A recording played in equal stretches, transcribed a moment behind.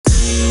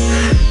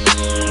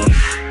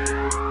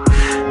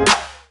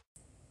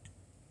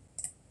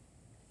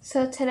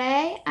So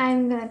today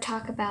I'm going to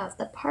talk about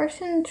the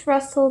Parson's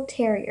Russell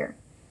Terrier,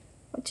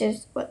 which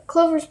is what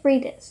Clover's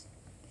breed is.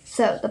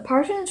 So the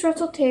Parson's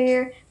Russell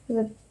Terrier was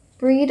a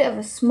breed of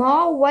a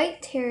small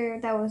white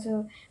terrier that was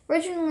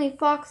originally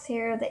fox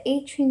terrier of the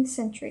 18th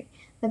century.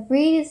 The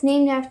breed is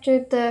named after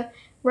the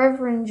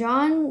Reverend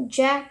John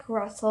Jack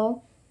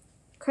Russell,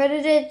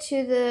 credited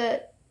to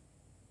the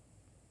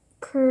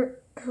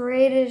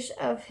creation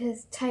of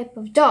his type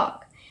of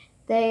dog.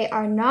 They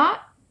are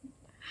not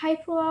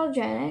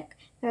hypoallergenic.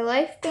 Their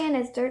lifespan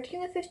is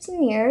 13 to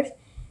 15 years.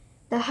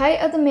 The height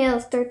of the male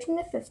is 13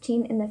 to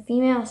 15 and the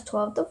female is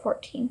 12 to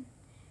 14.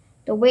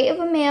 The weight of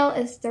a male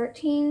is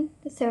 13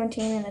 to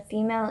 17 and the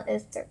female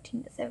is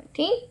 13 to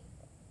 17.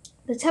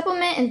 The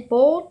temperament is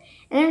bold,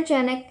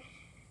 energetic,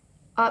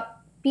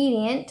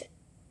 obedient,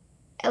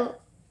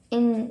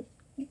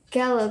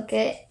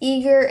 intelligent,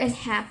 eager, and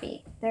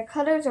happy. Their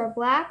colors are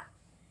black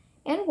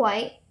and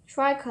white,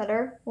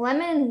 tricolor,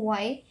 lemon and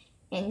white,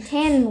 and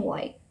tan and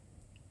white.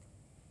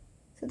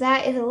 So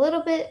that is a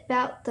little bit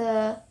about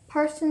the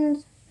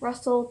Parson's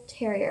Russell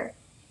Terrier.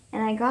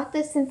 And I got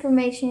this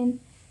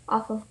information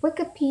off of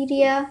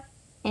Wikipedia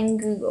and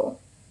Google.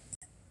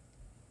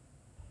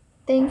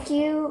 Thank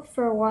you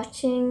for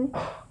watching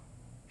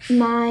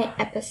my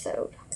episode.